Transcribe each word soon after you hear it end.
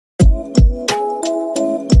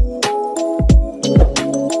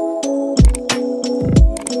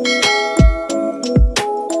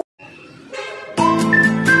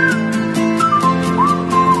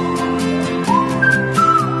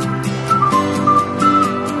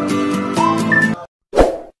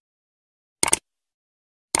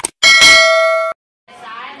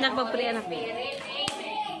Nagpapri anak mo.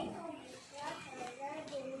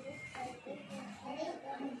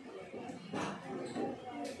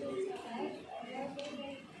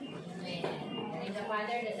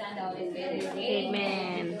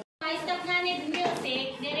 Amen. Stop na ni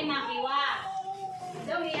music, diri makiwa.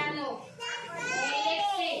 Daw ano?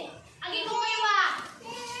 Alexi. Agi ko iwa.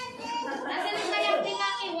 Nasa na kaya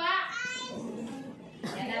makiwa.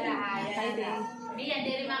 Yan na lahat. Biya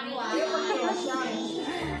diri makiwa.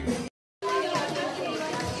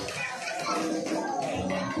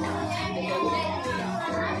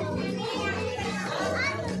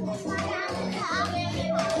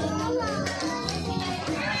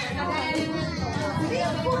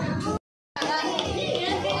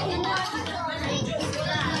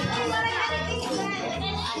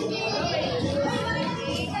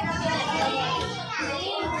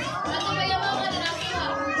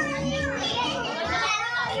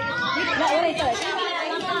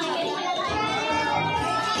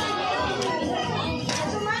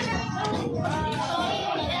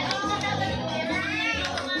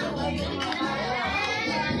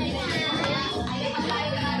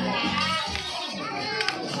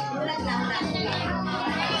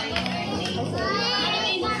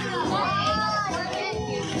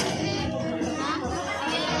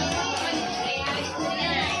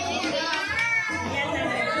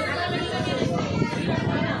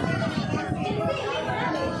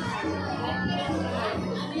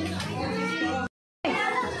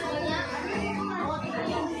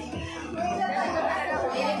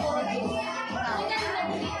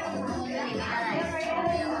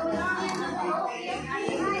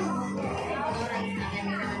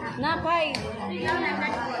 Napay.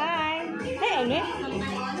 Hi. Hey, ano eh?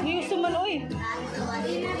 Hindi gusto man, uy.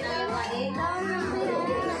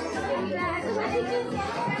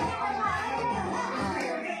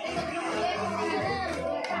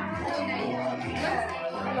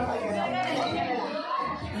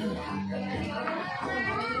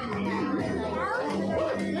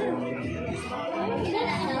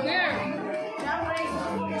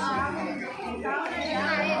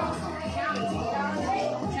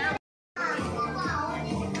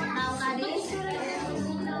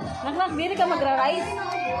 Naknak, diri ka magra-rice.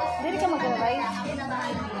 Diri ka magra-rice.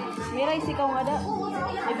 May rice ikaw nga da.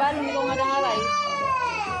 May balon ikaw nga da nga rice.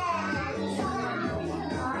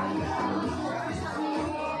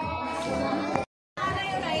 Ano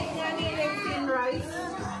yung rice niya ni Lexin rice?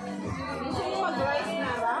 Gusto mo mag-rice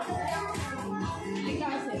na ba? Hindi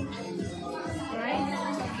kasi. Rice?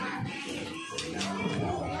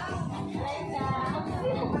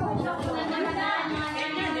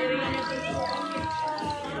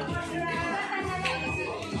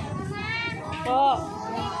 Po.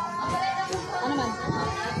 Ano man?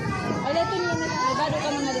 Ay, ito nyo na. May bado ka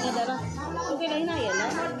mga dinadara. Okay lang na yan, ha?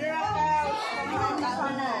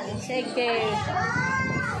 Sige.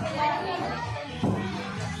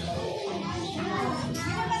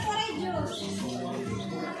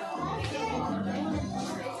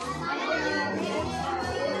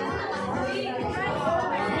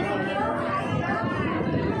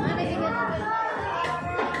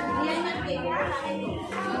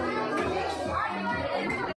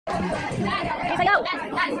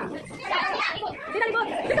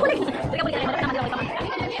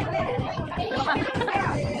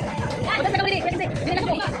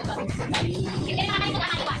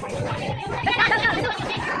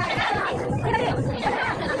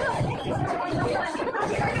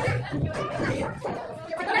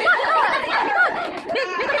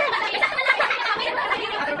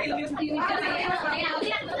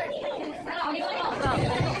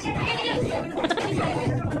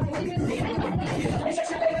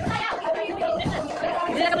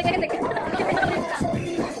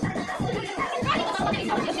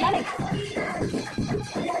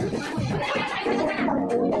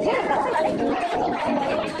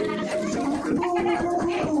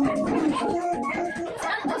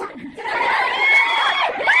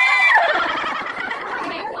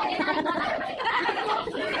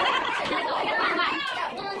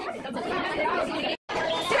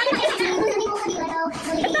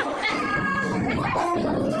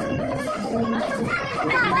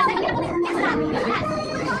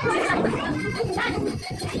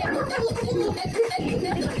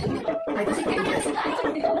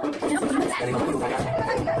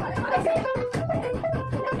 Dari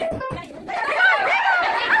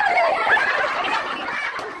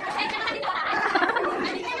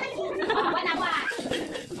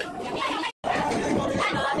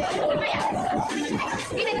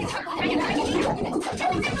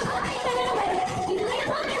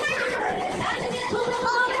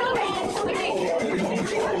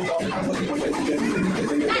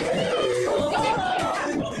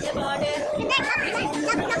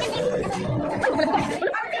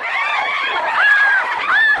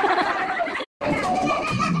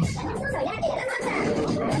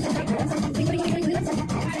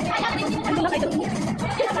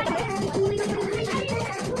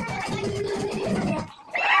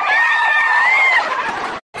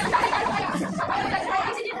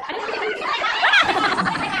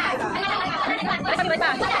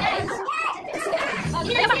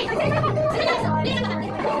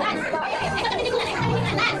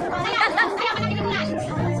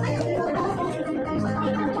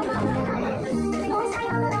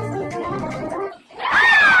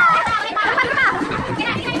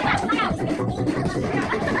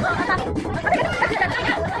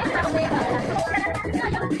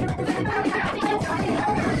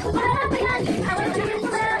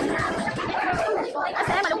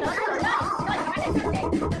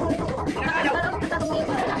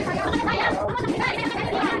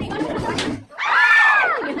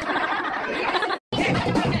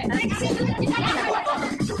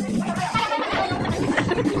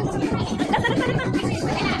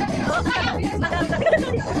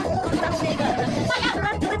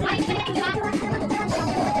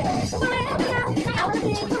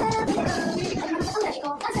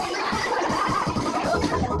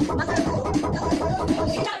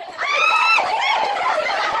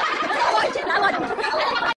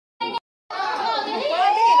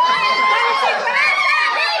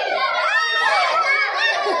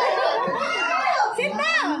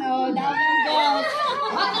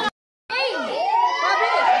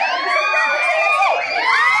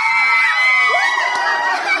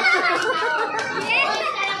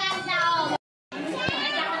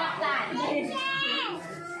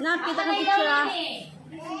Nakita ng picture ah.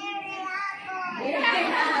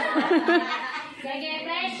 Sige,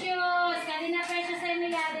 precious. Kanina precious sa inyo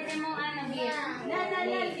yata din mo ano gift.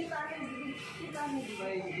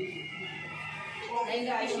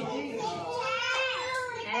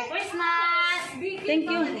 Merry Christmas! Thank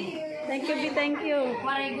you. Thank you, B. Thank you.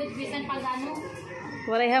 Very good bisan pag ano.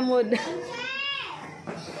 Waray hamod.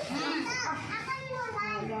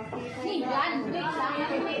 Ni plan, wait lang.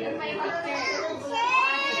 May picture.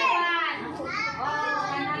 Oh,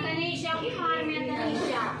 kanaka ni siya. Kimarami at ni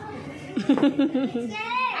siya.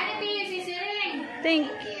 Ano piyo si Siring? Thank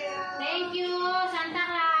Thank you, Santa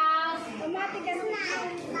Claus.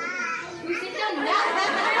 Sit down na.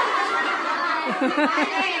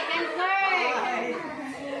 Bye, Kenford.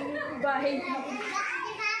 Bye.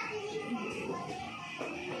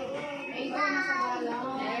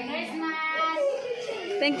 Merry Christmas.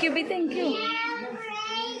 Thank you, B. Thank you.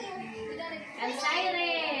 And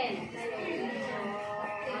siren.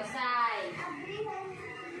 Outside.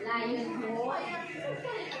 Lion.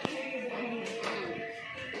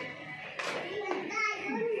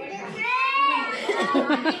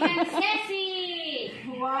 And Ceci.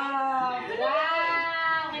 Wow.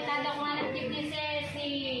 Wow! Kita daw ko nga nag-tip ni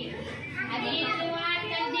Ceci. At inuwan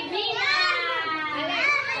kang divina.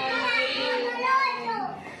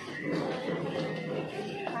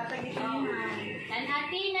 Dan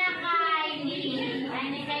Atina kay ni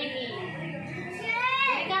Ani kay ni.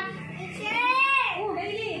 Ika. Oh,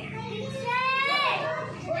 dali.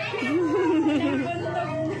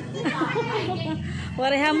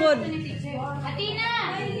 Waray hamod. Atina.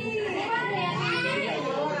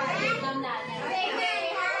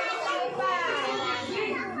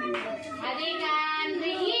 Adikan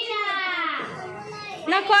Regina.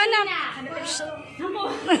 Nako, anak.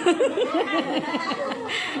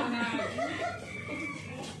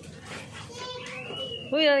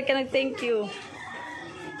 Uy, ka nag-thank you.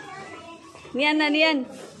 Niyan na, niyan.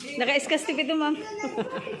 Naka-iskas tip ito, ma'am.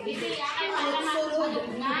 Ito yakay para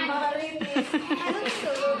masulog na.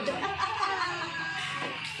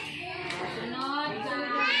 Sunod ka.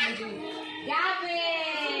 Gabi.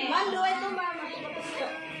 Ma'am, luway ito, ma'am.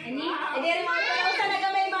 Ani? Hindi rin mga tunusan na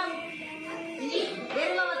gamay, ma'am. Ani? Hindi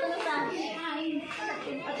rin mga tunusan.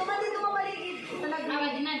 At tuman dito mamaligid. Talaga. Awa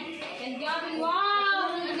di man. Yan Gabi.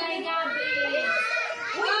 Wow! Nagay Gabi.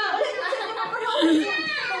 Uy! Ulit ko siya naparoon.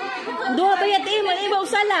 Duha ba yat eh? Malay ba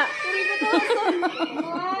usala?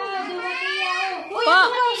 Wow! Duwatiyaw. Uy! Po.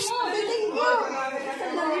 Biling ko.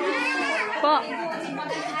 Po.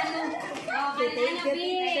 Okay, thank you.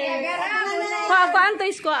 Po, ako ang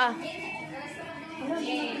toys ko ah.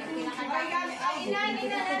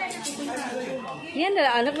 Yan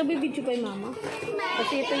na, anak na bibidyo kay mama.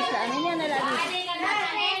 Kasi ito yung ano yan na lagi. Adi ka na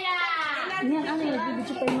kanila. Yan, ano yung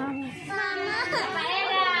bibidyo kay mama. Mama.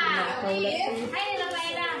 Kaulat. Ay, nila pa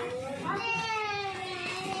ila.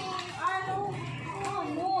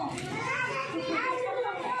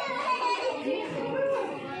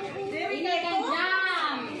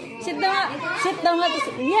 Sit down nga. Sit down nga.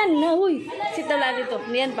 Yan na, huy. Sit down lang dito.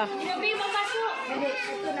 Yan pa.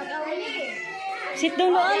 Sit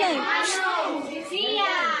down na alay.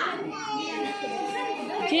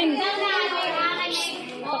 Chin.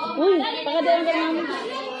 Uy, pakadaan ka namin.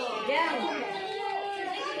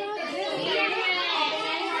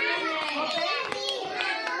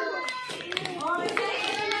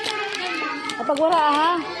 Kapag wala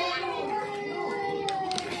ha.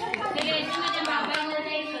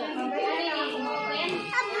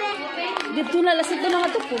 Dito na lasit doon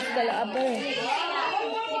nga to po. Dala abay.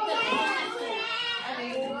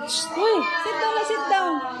 Uy, sit down na, sit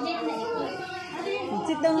down.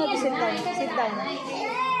 Sit down nga to, sit down. Sit down.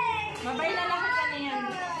 Mabay na lang ka na yan.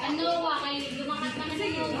 Ano wa kayo lumakas naman sa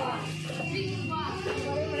iyo.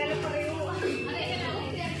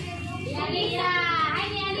 Alita, ay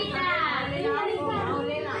ni Alita.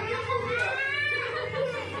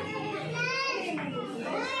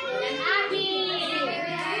 Yan Abi.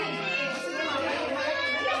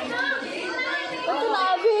 Ito na,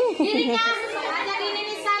 Abi. Dili ka, ada ini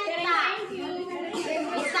ni Santa.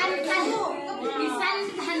 Di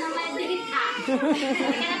Santa naman dita.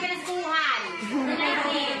 Kaya na pinasuhan.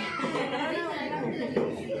 Dili.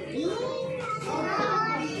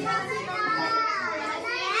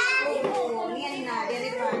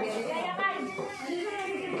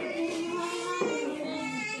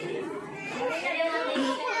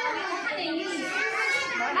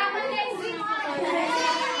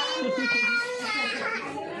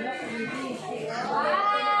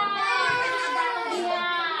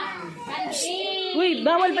 Uy,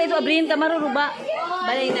 bawal pa ito. Abrihin ka maruruba.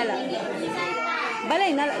 Balay na lang.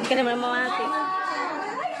 Balay na lang. Hindi ka naman mamati.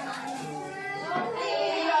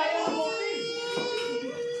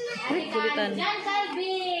 Uy, kulitan. Jan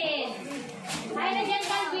Calvin. Ay na Jan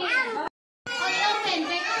Calvin. Open,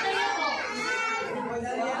 back to you.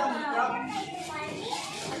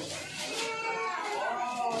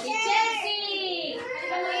 Si Chelsea.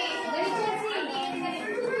 Dali Chelsea.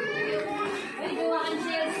 Ay, duwa ang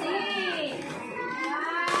Chelsea.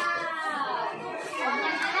 Wow. Ang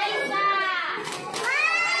Eliza.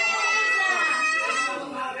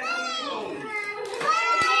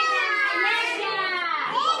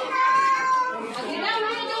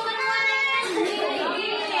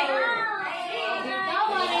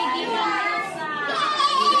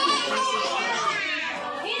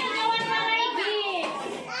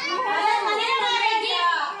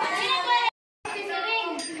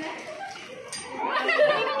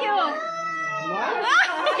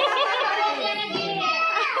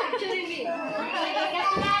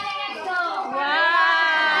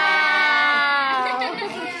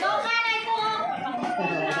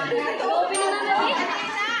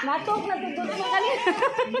 Natok na tudod mo kanina.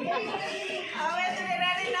 Awe, tumira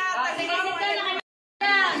rin na. Sige, sit down na kayo.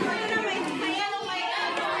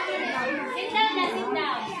 Sit down na, sit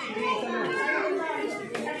down.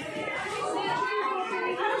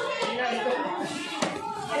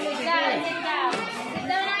 Sit down, sit down. Sit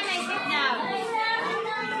down na kayo, sit down.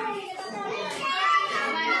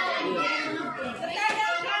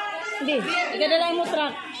 Hindi, igadala mo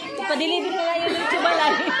truck. Ipadilibin na lang yung lucho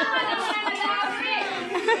balay.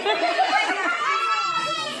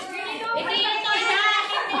 Ito yung toy ha.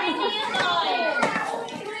 Ito yung toy.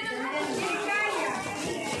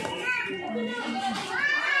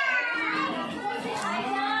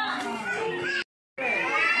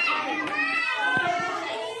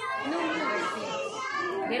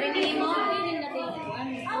 Dirinili mo?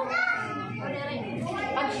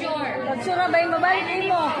 Pag-sure. Pagsura ba yung mabalik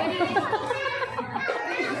mo?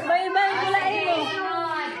 Bay-bay kulay mo.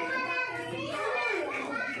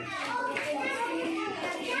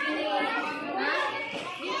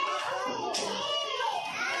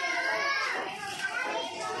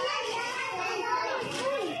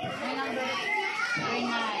 Very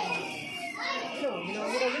nice.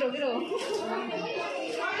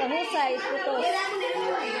 Kahusay, putos.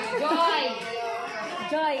 Joy.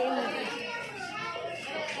 Joy.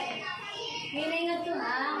 Hinay nga to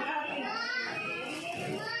ha.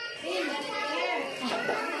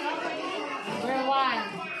 Number 1.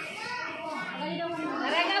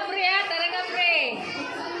 Taraga pre ha, taraga pre.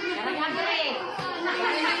 Taraga pre.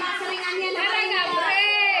 Taraga pre.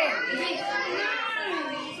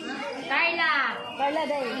 Carla. Carla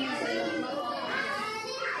day.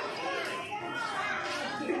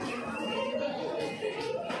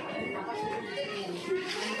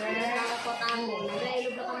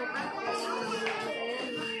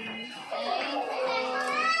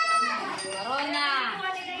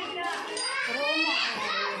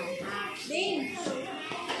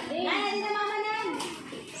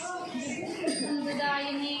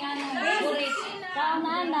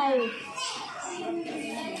 nanay.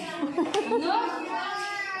 Ano?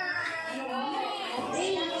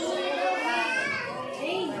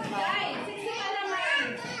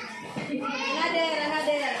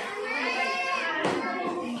 Another.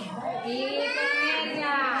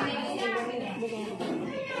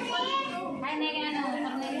 Ay, nega, ano?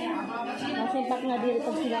 Masimpak nga diri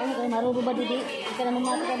pag sila ano kaya marubo ba didi? Ika na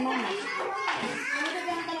mamatikan mama.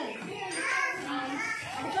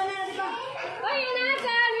 Oy,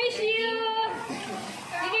 Yunasan, miss you!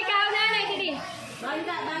 Sige, ikaw na, Didi.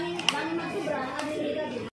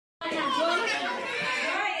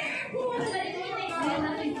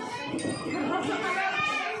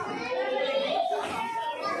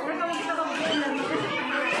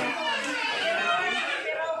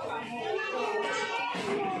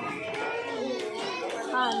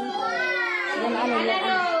 Yan ano yan.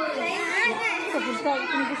 Tapos ka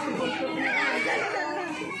kung gusto ko.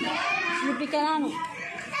 Sleepy ka na ano.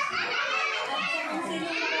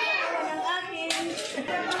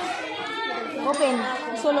 Open.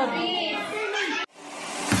 Sulod.